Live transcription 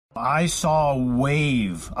I saw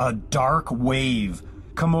a dark wave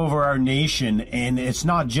come over our nation, and it's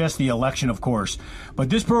not just the election, of course, but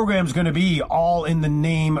this program is going to be all in the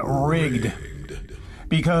name rigged.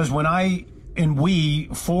 Because when we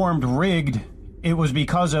formed rigged, it was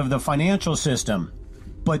because of the financial system.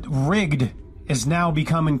 But rigged is now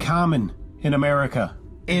becoming common in America.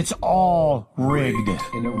 It's all rigged.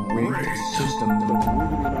 In a rigged system, they're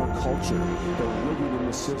rigging in our culture. They're rigging in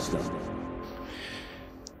the system.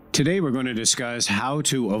 Today we're going to discuss how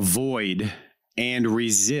to avoid and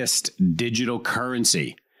resist digital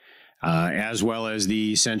currency, as well as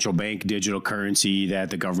the central bank digital currency that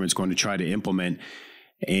the government's going to try to implement,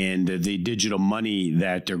 and the digital money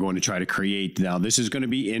that they're going to try to create. Now, this is going to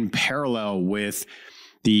be in parallel with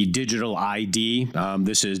the digital ID.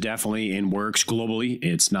 This is definitely in works globally.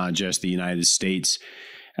 It's not just the United States.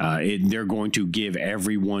 They're going to give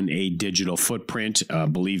everyone a digital footprint.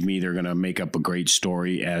 Believe me, they're going to make up a great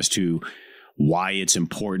story as to why it's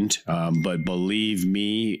important. But believe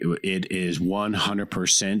me, it is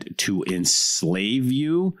 100% to enslave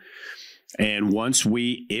you. And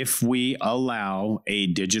if we allow a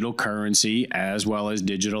digital currency as well as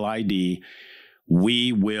digital ID,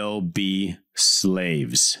 we will be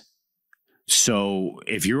slaves. So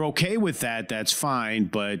if you're okay with that, that's fine.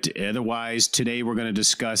 But otherwise, today we're going to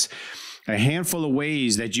discuss a handful of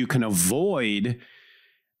ways that you can avoid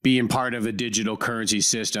being part of a digital currency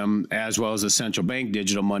system, as well as the central bank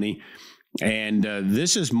digital money. And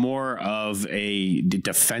this is more of a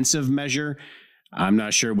defensive measure. I'm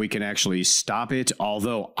not sure we can actually stop it,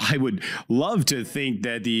 although I would love to think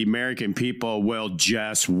that the American people will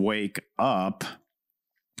just wake up.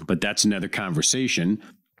 But that's another conversation.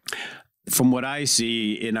 From what I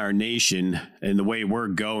see in our nation and the way we're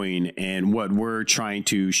going and what we're trying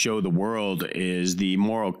to show the world is the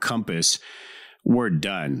moral compass, we're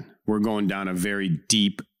done. We're going down a very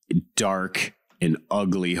deep, dark, and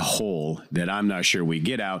ugly hole that I'm not sure we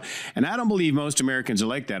get out. And I don't believe most Americans are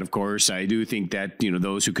like that, of course. I do think that,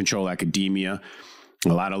 those who control academia,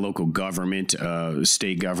 a lot of local government,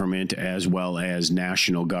 state government, as well as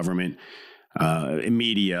national government,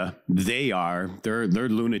 media, they're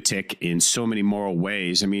lunatic in so many moral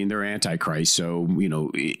ways. I mean, they're antichrist. So,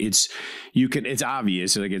 it's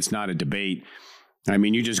obvious. Like, it's not a debate. I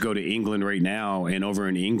mean, you just go to England right now, and over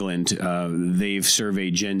in England, they've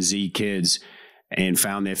surveyed Gen Z kids and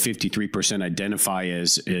found that 53% identify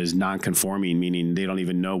as non-conforming, meaning they don't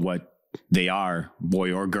even know what they are,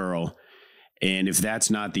 boy or girl. And if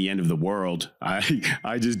that's not the end of the world, I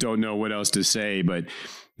just don't know what else to say. But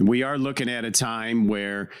we are looking at a time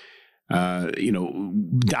where,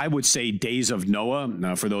 I would say days of Noah.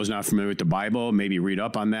 Now, for those not familiar with the Bible, maybe read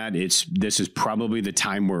up on that. This is probably the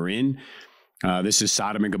time we're in. This is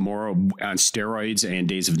Sodom and Gomorrah on steroids and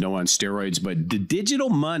Days of Noah on steroids. But the digital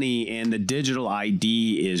money and the digital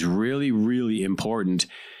ID is really, really important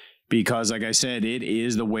because, like I said, it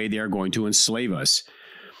is the way they are going to enslave us.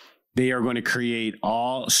 They are going to create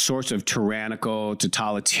all sorts of tyrannical,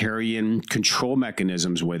 totalitarian control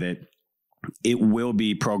mechanisms with it. It will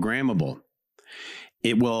be programmable.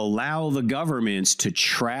 It will allow the governments to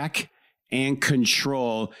track and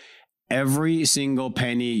control every single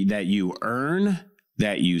penny that you earn,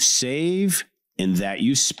 that you save, and that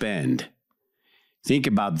you spend. Think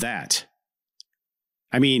about that.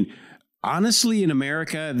 I mean, honestly, in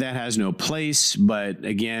America, that has no place. But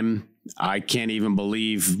again, I can't even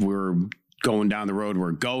believe we're going down the road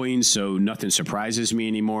we're going, so nothing surprises me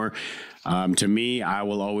anymore. To me, I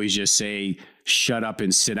will always just say, shut up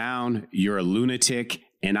and sit down. You're a lunatic.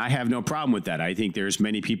 And I have no problem with that. I think there's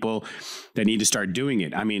many people that need to start doing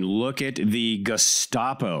it. I mean, look at the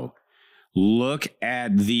Gestapo. Look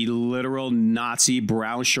at the literal Nazi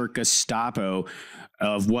brown shirt Gestapo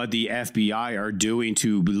of what the FBI are doing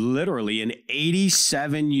to literally an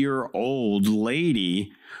 87-year-old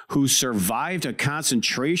lady who survived a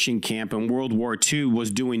concentration camp in World War II,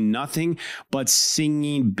 was doing nothing but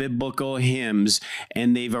singing biblical hymns.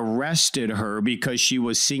 And they've arrested her because she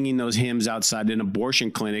was singing those hymns outside an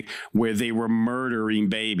abortion clinic where they were murdering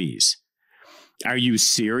babies. Are you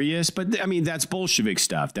serious? But I mean, that's Bolshevik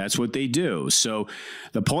stuff. That's what they do. So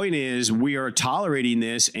the point is, we are tolerating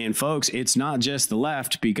this. And folks, it's not just the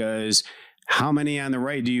left, because how many on the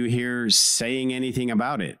right do you hear saying anything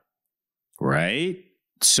about it? Right?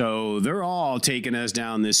 So they're all taking us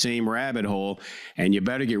down the same rabbit hole, and you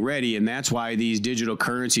better get ready. And that's why these digital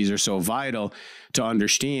currencies are so vital to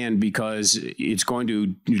understand, because it's going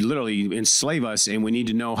to literally enslave us, and we need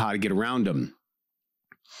to know how to get around them.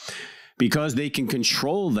 Because they can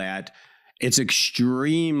control that, it's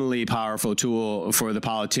extremely powerful tool for the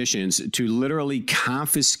politicians to literally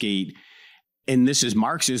confiscate and this is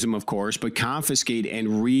Marxism, of course, but confiscate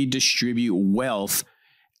and redistribute wealth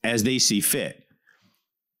as they see fit.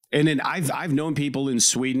 And then I've known people in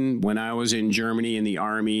Sweden. When I was in Germany in the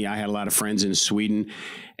army, I had a lot of friends in Sweden,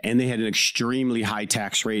 and they had an extremely high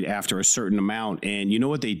tax rate after a certain amount. And you know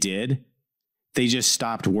what they did? They just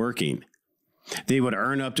stopped working. They would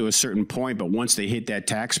earn up to a certain point, but once they hit that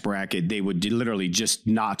tax bracket, they would literally just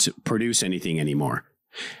not produce anything anymore.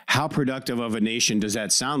 How productive of a nation does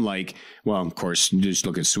that sound like? Well, of course, just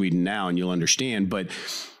look at Sweden now and you'll understand, but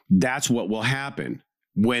that's what will happen.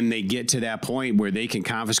 When they get to that point where they can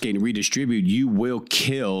confiscate and redistribute, you will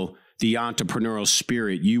kill the entrepreneurial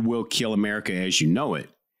spirit. You will kill America as you know it.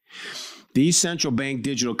 These central bank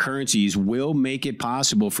digital currencies will make it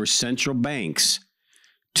possible for central banks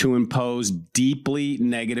to impose deeply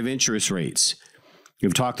negative interest rates.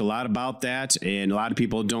 We've talked a lot about that, and a lot of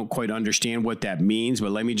people don't quite understand what that means,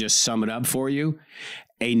 but let me just sum it up for you.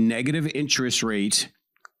 A negative interest rate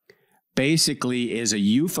basically is a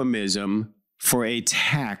euphemism for a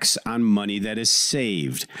tax on money that is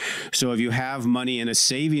saved. So if you have money in a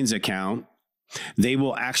savings account, they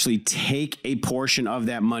will actually take a portion of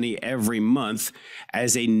that money every month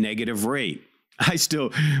as a negative rate. I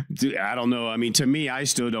don't know. I mean, to me, I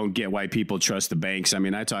still don't get why people trust the banks. I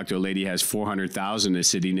mean, I talked to a lady who has $400,000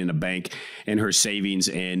 sitting in a bank in her savings,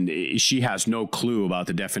 and she has no clue about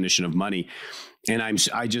the definition of money. And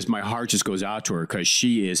my heart just goes out to her because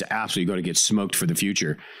she is absolutely going to get smoked for the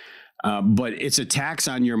future. But it's a tax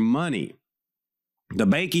on your money. The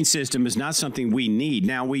banking system is not something we need.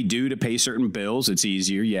 Now, we do to pay certain bills. It's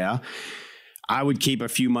easier, yeah. I would keep a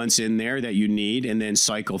few months in there that you need and then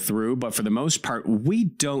cycle through. But for the most part, we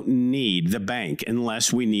don't need the bank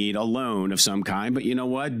unless we need a loan of some kind. But you know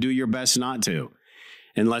what? Do your best not to.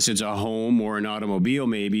 Unless it's a home or an automobile,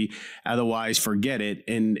 maybe. Otherwise, forget it.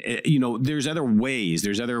 And, there's other ways.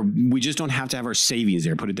 We just don't have to have our savings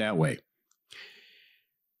there, put it that way.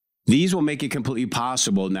 These will make it completely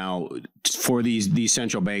possible now for these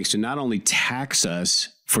central banks to not only tax us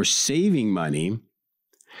for saving money,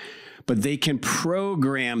 but they can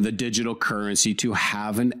program the digital currency to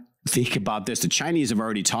think about this. The Chinese have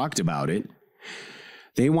already talked about it.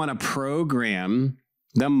 They want to program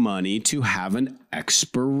the money to have an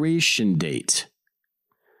expiration date.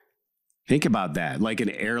 Think about that, like an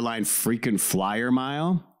airline frequent flyer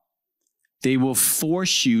mile. They will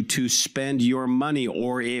force you to spend your money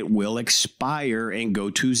or it will expire and go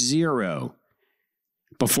to zero.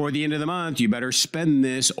 Before the end of the month, you better spend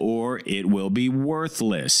this or it will be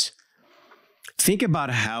worthless. Think about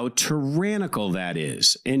how tyrannical that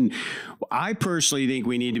is. And I personally think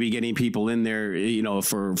we need to be getting people in there,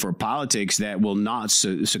 for politics that will not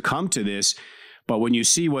succumb to this. But when you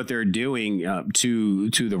see what they're doing to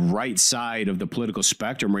the right side of the political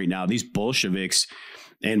spectrum right now, these Bolsheviks,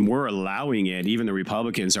 and we're allowing it, even the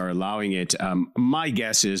Republicans are allowing it. My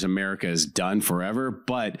guess is America is done forever,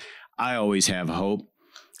 but I always have hope.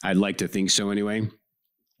 I'd like to think so anyway.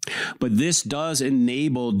 But this does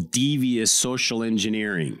enable devious social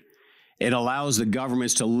engineering. It allows the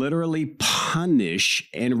governments to literally punish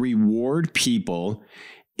and reward people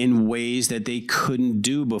in ways that they couldn't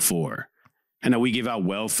do before. I know we give out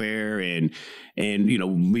welfare and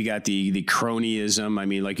we got the cronyism. I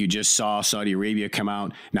mean, like you just saw Saudi Arabia come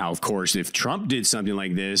out. Now, of course, if Trump did something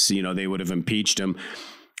like this, they would have impeached him.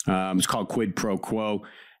 It's called quid pro quo.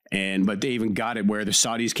 But they even got it where the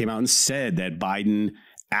Saudis came out and said that Biden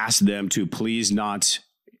asked them to please not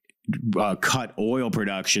cut oil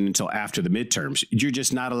production until after the midterms. You're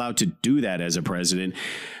just not allowed to do that as a president.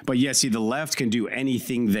 But yeah, see, the left can do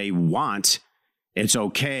anything they want. It's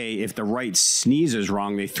okay. If the right sneezes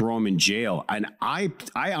wrong, they throw them in jail. And I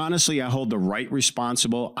honestly hold the right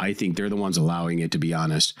responsible. I think they're the ones allowing it, to be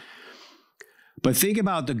honest. But think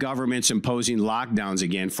about the governments imposing lockdowns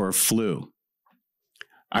again for a flu.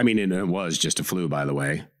 I mean, it was just a flu, by the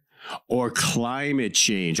way. Or climate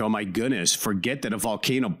change. Oh, my goodness. Forget that a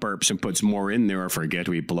volcano burps and puts more in there, or forget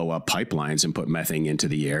we blow up pipelines and put methane into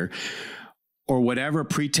the air. Or whatever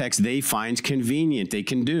pretext they find convenient, they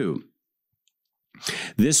can do.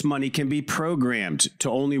 This money can be programmed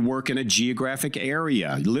to only work in a geographic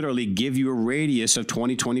area, literally give you a radius of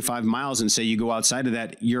 20, 25 miles and say you go outside of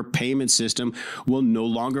that, your payment system will no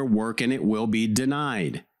longer work and it will be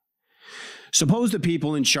denied. Suppose the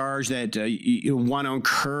people in charge that want to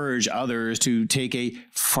encourage others to take a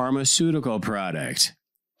pharmaceutical product.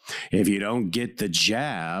 If you don't get the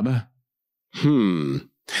jab,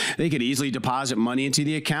 they could easily deposit money into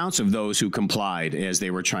the accounts of those who complied as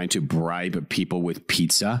they were trying to bribe people with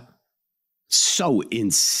pizza. So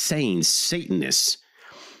insane, Satanists.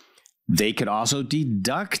 They could also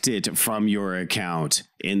deduct it from your account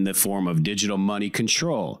in the form of digital money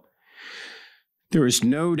control. There is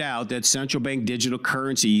no doubt that central bank digital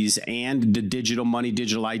currencies and the digital money,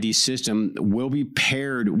 digital ID system will be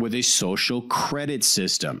paired with a social credit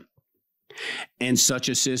system. And such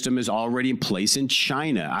a system is already in place in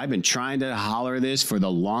China. I've been trying to holler this for the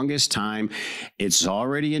longest time. It's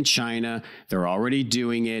already in China. They're already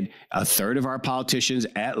doing it. A third of our politicians,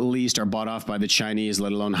 at least, are bought off by the Chinese,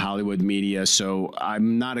 let alone Hollywood media. So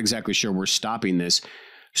I'm not exactly sure we're stopping this.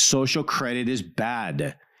 Social credit is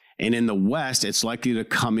bad. And in the West, it's likely to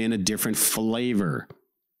come in a different flavor.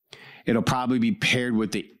 It'll probably be paired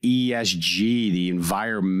with the ESG, the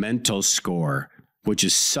environmental score, which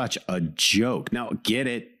is such a joke. Now, get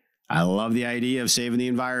it. I love the idea of saving the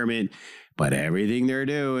environment, but everything they're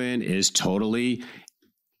doing is totally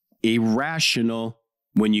irrational.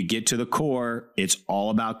 When you get to the core, it's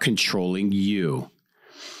all about controlling you.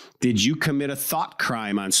 Did you commit a thought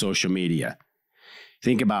crime on social media?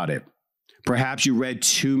 Think about it. Perhaps you read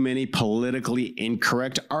too many politically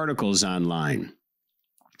incorrect articles online.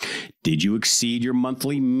 Did you exceed your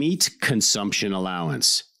monthly meat consumption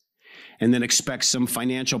allowance and then expect some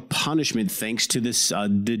financial punishment thanks to this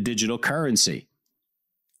the digital currency?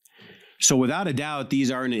 So without a doubt, these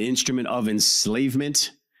are an instrument of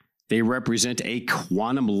enslavement. They represent a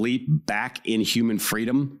quantum leap back in human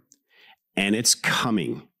freedom, and it's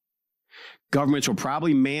coming. Governments will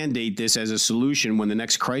probably mandate this as a solution when the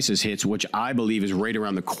next crisis hits, which I believe is right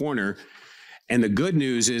around the corner. And the good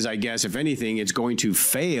news is, I guess, if anything, it's going to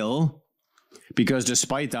fail because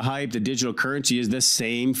despite the hype, the digital currency is the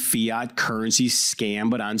same fiat currency scam,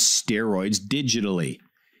 but on steroids digitally.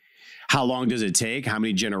 How long does it take? How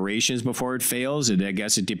many generations before it fails? And I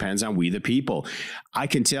guess it depends on we the people. I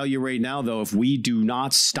can tell you right now, though, if we do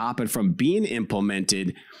not stop it from being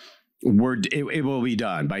implemented, it will be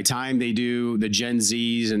done. By the time they do, the Gen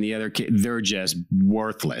Zs and the other kids, they're just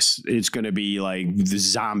worthless. It's going to be like the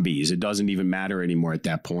zombies. It doesn't even matter anymore at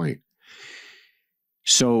that point.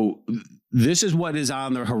 So this is what is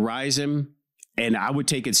on the horizon, and I would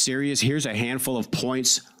take it serious. Here's a handful of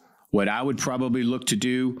points, what I would probably look to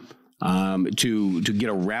do to get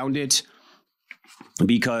around it,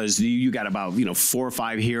 because you got about 4 or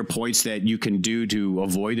 5 here points that you can do to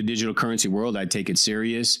avoid the digital currency world. I'd take it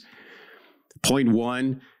serious. Point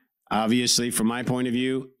 1, obviously, from my point of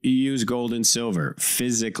view, use gold and silver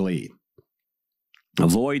physically.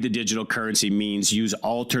 Avoid the digital currency means use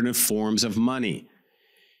alternate forms of money.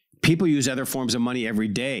 People use other forms of money every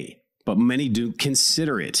day, but many do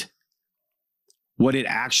consider it what it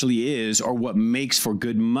actually is or what makes for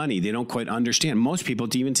good money. They don't quite understand. Most people,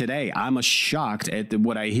 even today, I'm shocked at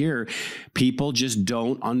what I hear. People just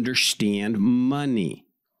don't understand money.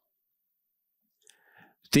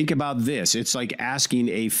 Think about this. It's like asking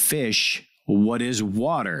a fish, what is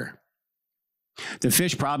water? The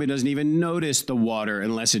fish probably doesn't even notice the water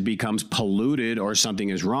unless it becomes polluted or something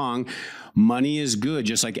is wrong. Money is good,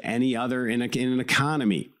 just like any other in an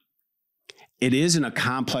economy. It isn't a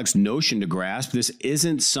complex notion to grasp. This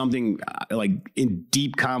isn't something like in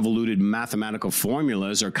deep, convoluted mathematical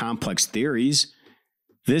formulas or complex theories.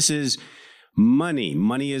 This is money.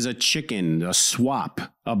 Money is a chicken, a swap,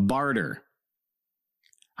 a barter.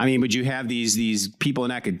 I mean, but you have these people in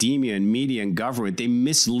academia and media and government, they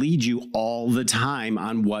mislead you all the time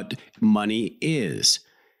on what money is.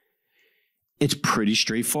 It's pretty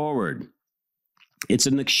straightforward. It's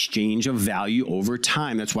an exchange of value over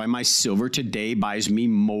time. That's why my silver today buys me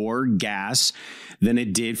more gas than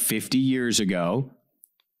it did 50 years ago.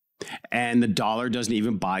 And the dollar doesn't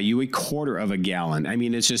even buy you a quarter of a gallon. I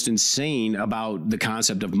mean, it's just insane about the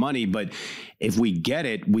concept of money. But if we get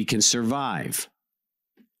it, we can survive.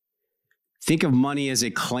 Think of money as a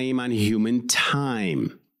claim on human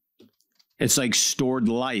time. It's like stored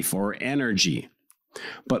life or energy.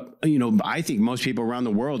 But, I think most people around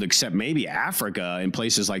the world, except maybe Africa and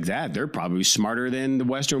places like that, they're probably smarter than the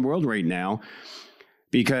Western world right now,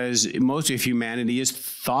 because most of humanity is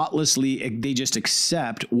thoughtlessly, they just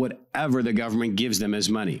accept whatever the government gives them as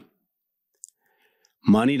money.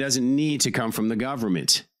 Money doesn't need to come from the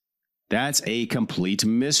government. That's a complete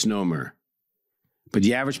misnomer. But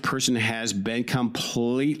the average person has been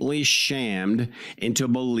completely shammed into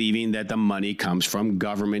believing that the money comes from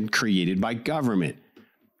government, created by government.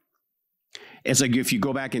 It's like if you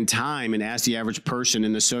go back in time and ask the average person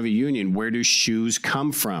in the Soviet Union, where do shoes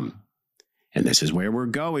come from? And this is where we're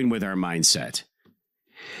going with our mindset.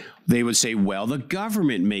 They would say, well, the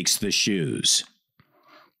government makes the shoes.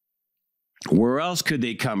 Where else could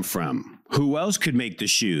they come from? Who else could make the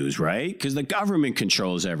shoes, right? Because the government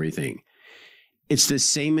controls everything. It's the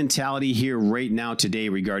same mentality here right now today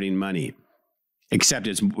regarding money, except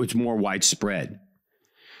it's more widespread.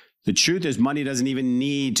 The truth is money doesn't even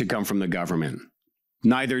need to come from the government.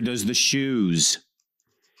 Neither does the shoes.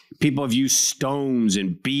 People have used stones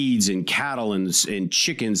and beads and cattle and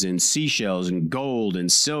chickens and seashells and gold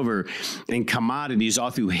and silver and commodities all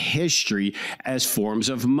through history as forms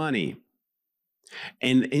of money.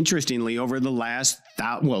 And interestingly, over the last,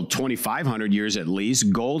 2,500 years at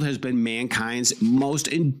least, gold has been mankind's most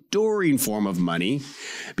enduring form of money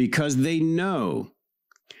because they know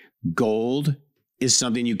gold is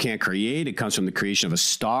something you can't create. It comes from the creation of a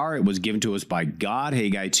star. It was given to us by God,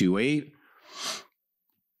 Haggai 2:8.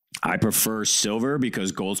 I prefer silver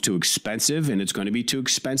because gold's too expensive, and it's going to be too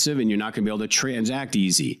expensive, and you're not going to be able to transact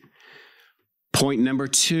easy. Point number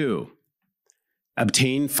 2,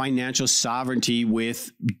 obtain financial sovereignty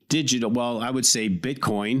with digital, I would say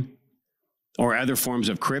Bitcoin or other forms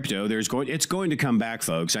of crypto. It's going to come back,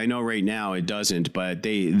 folks. I know right now it doesn't, but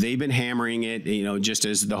they've been hammering it, just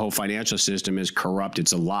as the whole financial system is corrupt.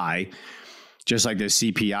 It's a lie. Just like the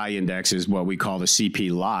CPI index is what we call the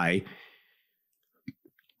CP lie.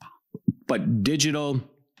 But the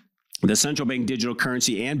central bank digital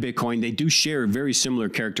currency and Bitcoin, they do share very similar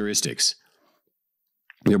characteristics.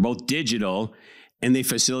 They're both digital, and they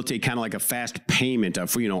facilitate kind of like a fast payment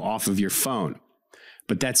off of your phone.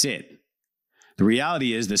 But that's it. The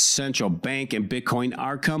reality is the central bank and Bitcoin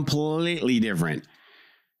are completely different.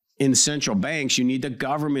 In central banks, you need the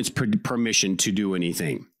government's permission to do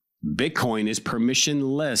anything. Bitcoin is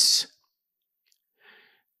permissionless.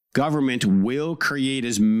 Government will create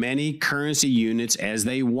as many currency units as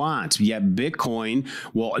they want, yet Bitcoin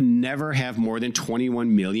will never have more than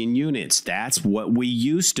 21 million units. That's what we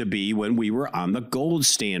used to be when we were on the gold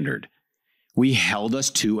standard. We held us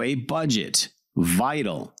to a budget.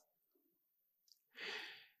 Vital.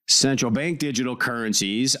 Central bank digital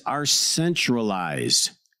currencies are centralized.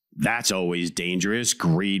 That's always dangerous.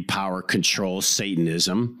 Greed, power, control,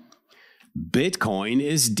 Satanism. Bitcoin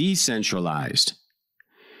is decentralized.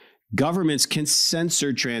 Governments can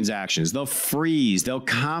censor transactions. They'll freeze. They'll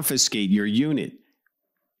confiscate your unit.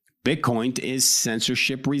 Bitcoin is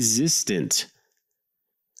censorship resistant.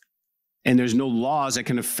 And there's no laws that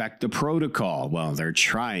can affect the protocol. Well, they're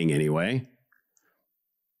trying anyway.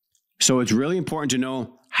 So it's really important to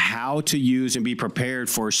know how to use and be prepared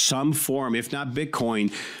for some form, if not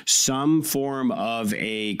Bitcoin, some form of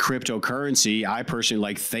a cryptocurrency. I personally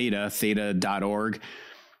like theta.org.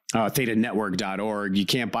 ThetaNetwork.org. You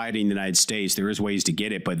can't buy it in the United States. There is ways to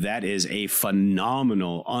get it, but that is a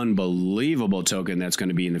phenomenal, unbelievable token that's going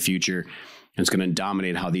to be in the future. It's going to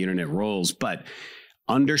dominate how the internet rolls. But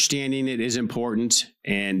understanding it is important,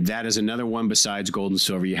 and that is another one besides gold and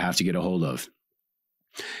silver you have to get a hold of.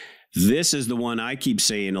 This is the one I keep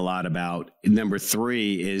saying a lot about. Number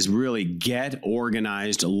 3 is really get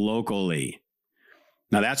organized locally.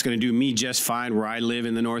 Now, that's going to do me just fine where I live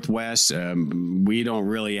in the Northwest. We don't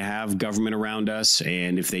really have government around us.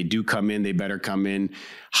 And if they do come in, they better come in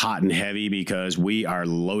hot and heavy because we are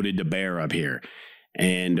loaded to bear up here.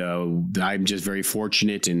 And I'm just very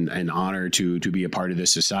fortunate and honored to be a part of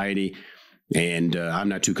this society. And I'm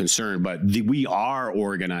not too concerned, but we are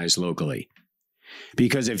organized locally.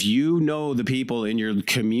 Because if you know the people in your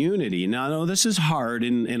community, now I know this is hard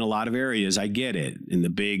in a lot of areas. I get it in the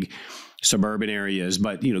big suburban areas,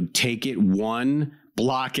 but take it one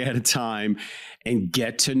block at a time and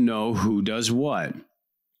get to know who does what.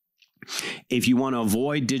 If you want to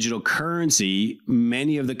avoid digital currency,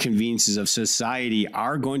 many of the conveniences of society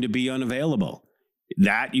are going to be unavailable.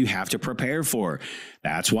 That you have to prepare for.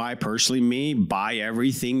 That's why personally, buy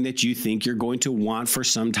everything that you think you're going to want for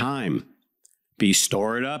some time.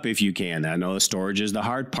 Store it up if you can. I know the storage is the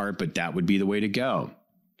hard part, but that would be the way to go.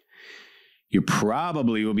 You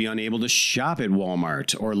probably will be unable to shop at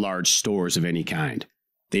Walmart or large stores of any kind.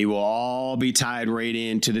 They will all be tied right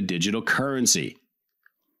into the digital currency.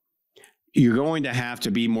 You're going to have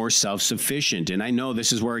to be more self-sufficient. And I know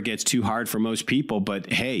this is where it gets too hard for most people,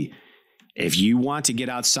 but hey, if you want to get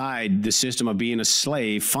outside the system of being a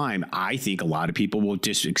slave, fine. I think a lot of people will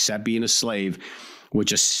just accept being a slave,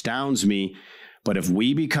 which astounds me. But if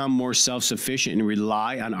we become more self-sufficient and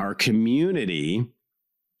rely on our community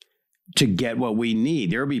to get what we need,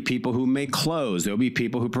 there'll be people who make clothes. There'll be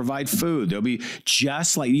people who provide food. There'll be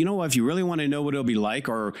just like, if you really want to know what it'll be like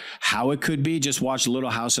or how it could be, just watch Little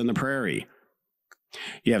House on the Prairie.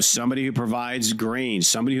 You have somebody who provides grain,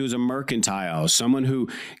 somebody who's a mercantile, someone who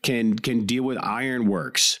can deal with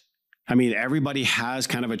ironworks. I mean, everybody has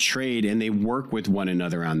kind of a trade and they work with one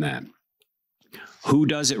another on that. Who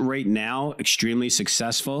does it right now? Extremely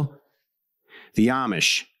successful? The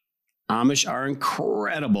Amish. Amish are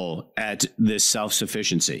incredible at this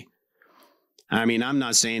self-sufficiency. I mean, I'm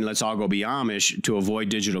not saying let's all go be Amish to avoid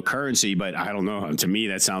digital currency, but I don't know. To me,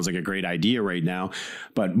 that sounds like a great idea right now.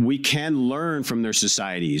 But we can learn from their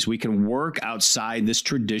societies. We can work outside this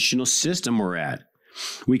traditional system we're at.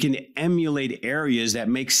 We can emulate areas that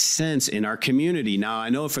make sense in our community. Now, I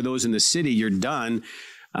know for those in the city, you're done.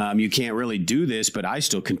 You can't really do this, but I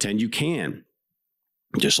still contend you can.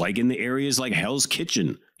 Just like in the areas like Hell's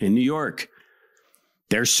Kitchen in New York.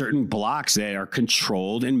 There's certain blocks that are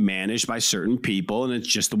controlled and managed by certain people, and it's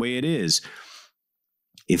just the way it is.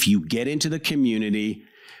 If you get into the community,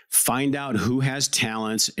 find out who has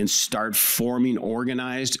talents, and start forming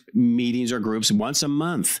organized meetings or groups once a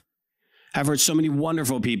month. I've heard so many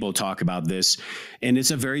wonderful people talk about this, and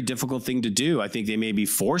it's a very difficult thing to do. I think they may be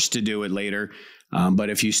forced to do it later, but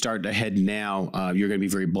if you start ahead now, you're going to be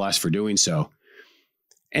very blessed for doing so.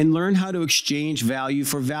 And learn how to exchange value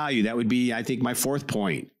for value. That would be, I think, my fourth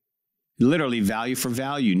point. Literally value for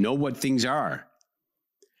value. Know what things are.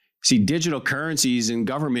 See, digital currencies and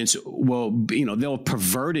governments they'll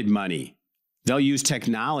perverted money. They'll use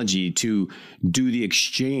technology to do the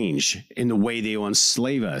exchange in the way they will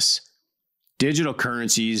enslave us. Digital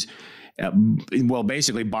currencies,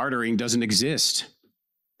 basically bartering doesn't exist.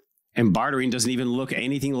 And bartering doesn't even look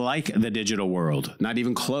anything like the digital world, not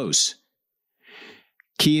even close.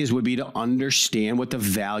 Keys would be to understand what the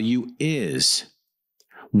value is.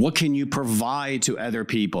 What can you provide to other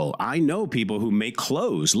people? I know people who make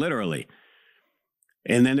clothes, literally.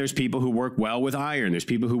 And then there's people who work well with iron. There's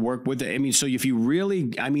people who work with so if you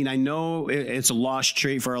really, I know it's a lost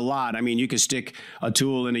trait for a lot. You could stick a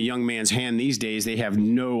tool in a young man's hand these days. They have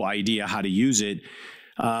no idea how to use it.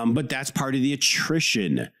 But that's part of the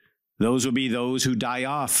attrition. Those will be those who die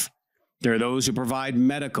off. There are those who provide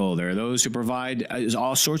medical. There are those who provide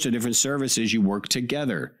all sorts of different services. You work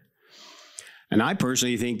together. And I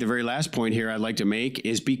personally think the very last point here I'd like to make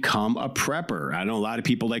is become a prepper. I know a lot of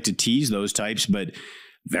people like to tease those types, but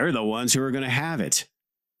they're the ones who are going to have it.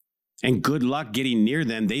 And good luck getting near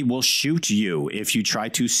them. They will shoot you if you try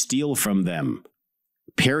to steal from them.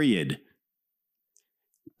 Period.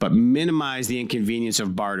 But minimize the inconvenience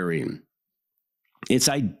of bartering. It's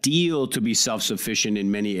ideal to be self-sufficient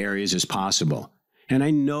in many areas as possible. And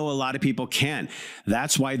I know a lot of people can.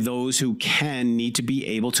 That's why those who can need to be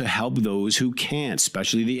able to help those who can't,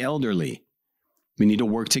 especially the elderly. We need to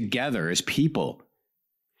work together as people.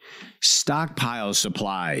 Stockpile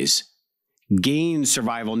supplies. Gain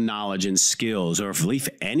survival knowledge and skills, or if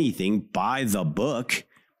anything, buy the book.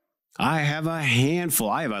 I have a handful.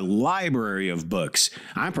 I have a library of books.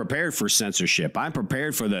 I'm prepared for censorship. I'm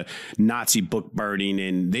prepared for the Nazi book burning,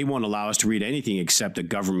 and they won't allow us to read anything except a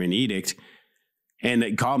government edict. And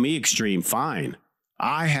they call me extreme, fine.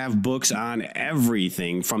 I have books on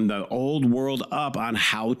everything from the old world up on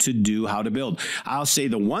how to build. I'll say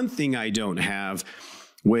the one thing I don't have,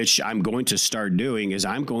 which I'm going to start doing, is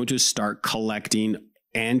I'm going to start collecting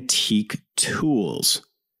antique tools.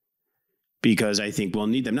 Because I think we'll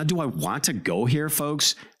need them. Now, do I want to go here,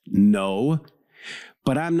 folks? No.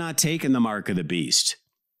 But I'm not taking the mark of the beast.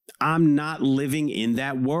 I'm not living in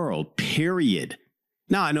that world, period.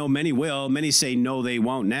 Now, I know many will. Many say, no, they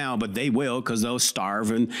won't now, but they will because they'll starve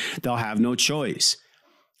and they'll have no choice.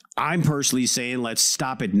 I'm personally saying, let's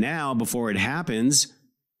stop it now before it happens.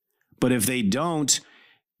 But if they don't,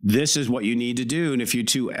 this is what you need to do. And if you're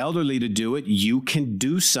too elderly to do it, you can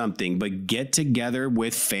do something, but get together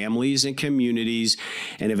with families and communities.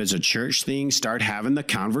 And if it's a church thing, start having the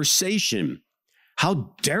conversation.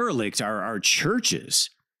 How derelict are our churches?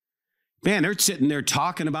 Man, they're sitting there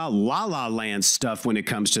talking about la-la land stuff when it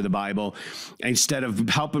comes to the Bible instead of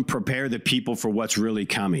helping prepare the people for what's really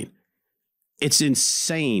coming. It's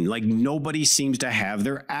insane. Like nobody seems to have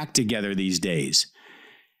their act together these days.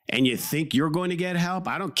 And you think you're going to get help?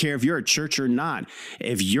 I don't care if you're a church or not.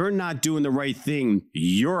 If you're not doing the right thing,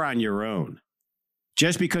 you're on your own.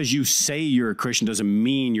 Just because you say you're a Christian doesn't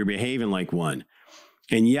mean you're behaving like one.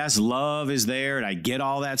 And yes, love is there, and I get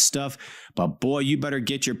all that stuff. But boy, you better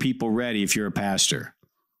get your people ready if you're a pastor.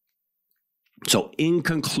 So in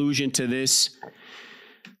conclusion to this,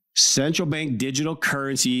 central bank digital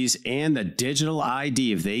currencies and the digital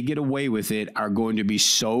ID, if they get away with it, are going to be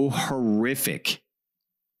so horrific.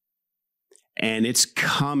 And it's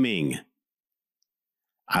coming.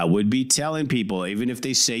 I would be telling people, even if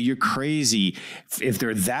they say you're crazy, if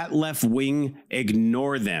they're that left wing,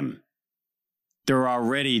 ignore them. They're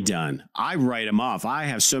already done. I write them off. I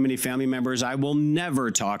have so many family members I will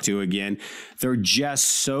never talk to again. They're just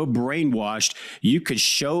so brainwashed. You could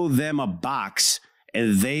show them a box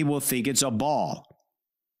and they will think it's a ball.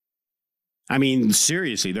 I mean,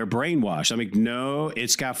 seriously, they're brainwashed. I'm like, no,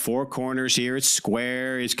 it's got four corners here. It's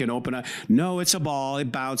square. It can open up. No, it's a ball.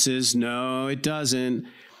 It bounces. No, it doesn't.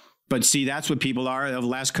 But see, that's what people are. Over the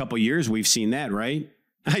last couple of years, we've seen that, right?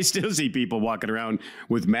 I still see people walking around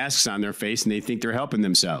with masks on their face and they think they're helping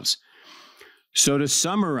themselves. So to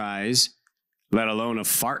summarize, let alone a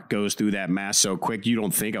fart goes through that mask so quick you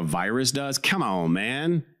don't think a virus does. Come on,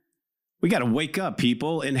 man. We got to wake up,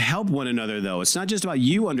 people, and help one another, though. It's not just about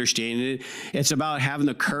you understanding it. It's about having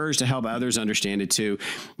the courage to help others understand it, too.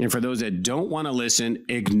 And for those that don't want to listen,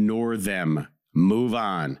 ignore them. Move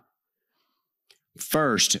on.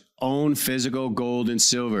 First, own physical gold and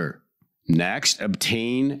silver. Next,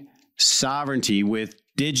 obtain sovereignty with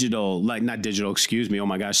digital, oh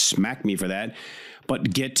my gosh, smack me for that.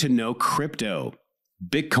 But get to know crypto,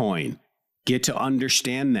 Bitcoin. Get to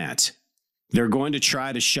understand that. They're going to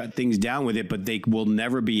try to shut things down with it, but they will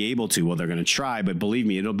never be able to. Well, they're going to try, but believe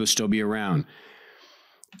me, it'll still be around.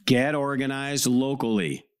 Get organized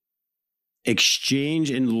locally.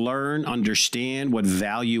 Exchange and learn, understand what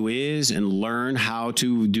value is, and learn how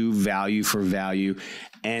to do value for value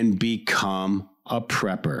and become a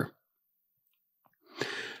prepper.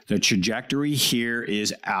 The trajectory here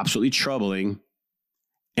is absolutely troubling.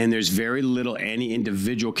 And there's very little any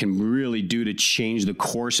individual can really do to change the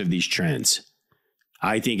course of these trends.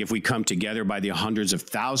 I think if we come together by the hundreds of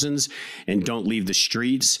thousands and don't leave the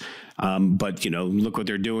streets, but, look what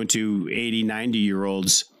they're doing to 80,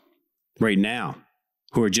 90-year-olds right now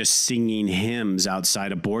who are just singing hymns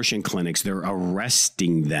outside abortion clinics. They're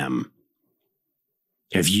arresting them.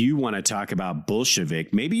 If you want to talk about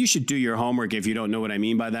Bolshevik, maybe you should do your homework if you don't know what I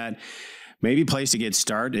mean by that. Maybe a place to get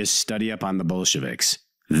started is study up on the Bolsheviks.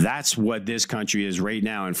 That's what this country is right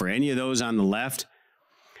now. And for any of those on the left,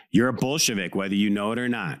 you're a Bolshevik, whether you know it or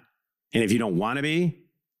not. And if you don't want to be,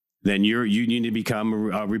 then you need to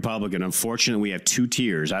become a Republican. Unfortunately, we have two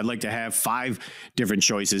tiers. I'd like to have 5 different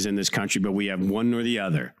choices in this country, but we have one or the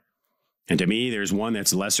other. And to me, there's one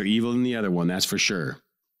that's lesser evil than the other one, that's for sure.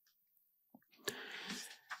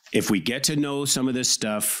 If we get to know some of this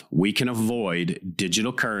stuff, we can avoid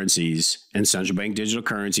digital currencies and central bank digital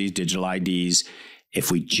currencies, digital IDs, if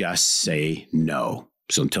we just say no.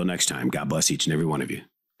 So until next time, God bless each and every one of you.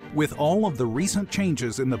 With all of the recent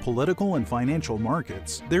changes in the political and financial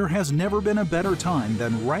markets, there has never been a better time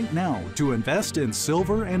than right now to invest in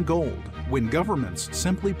silver and gold. When governments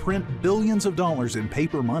simply print billions of dollars in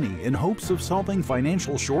paper money in hopes of solving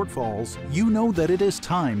financial shortfalls, you know that it is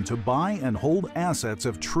time to buy and hold assets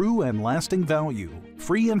of true and lasting value.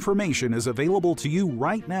 Free information is available to you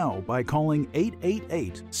right now by calling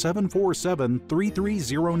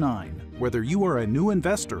 888-747-3309. Whether you are a new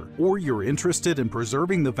investor or you're interested in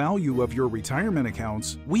preserving the value of your retirement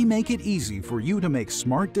accounts, we make it easy for you to make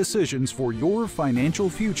smart decisions for your financial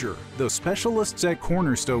future. The specialists at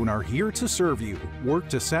Cornerstone are here to serve you, work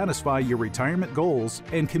to satisfy your retirement goals,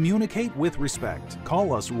 and communicate with respect.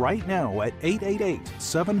 Call us right now at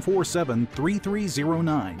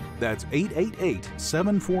 888-747-3309. That's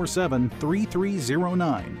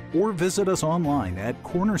 888-747-3309. Or visit us online at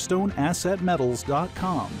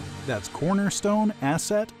cornerstoneassetmetals.com. That's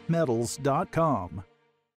cornerstoneassetmetals.com.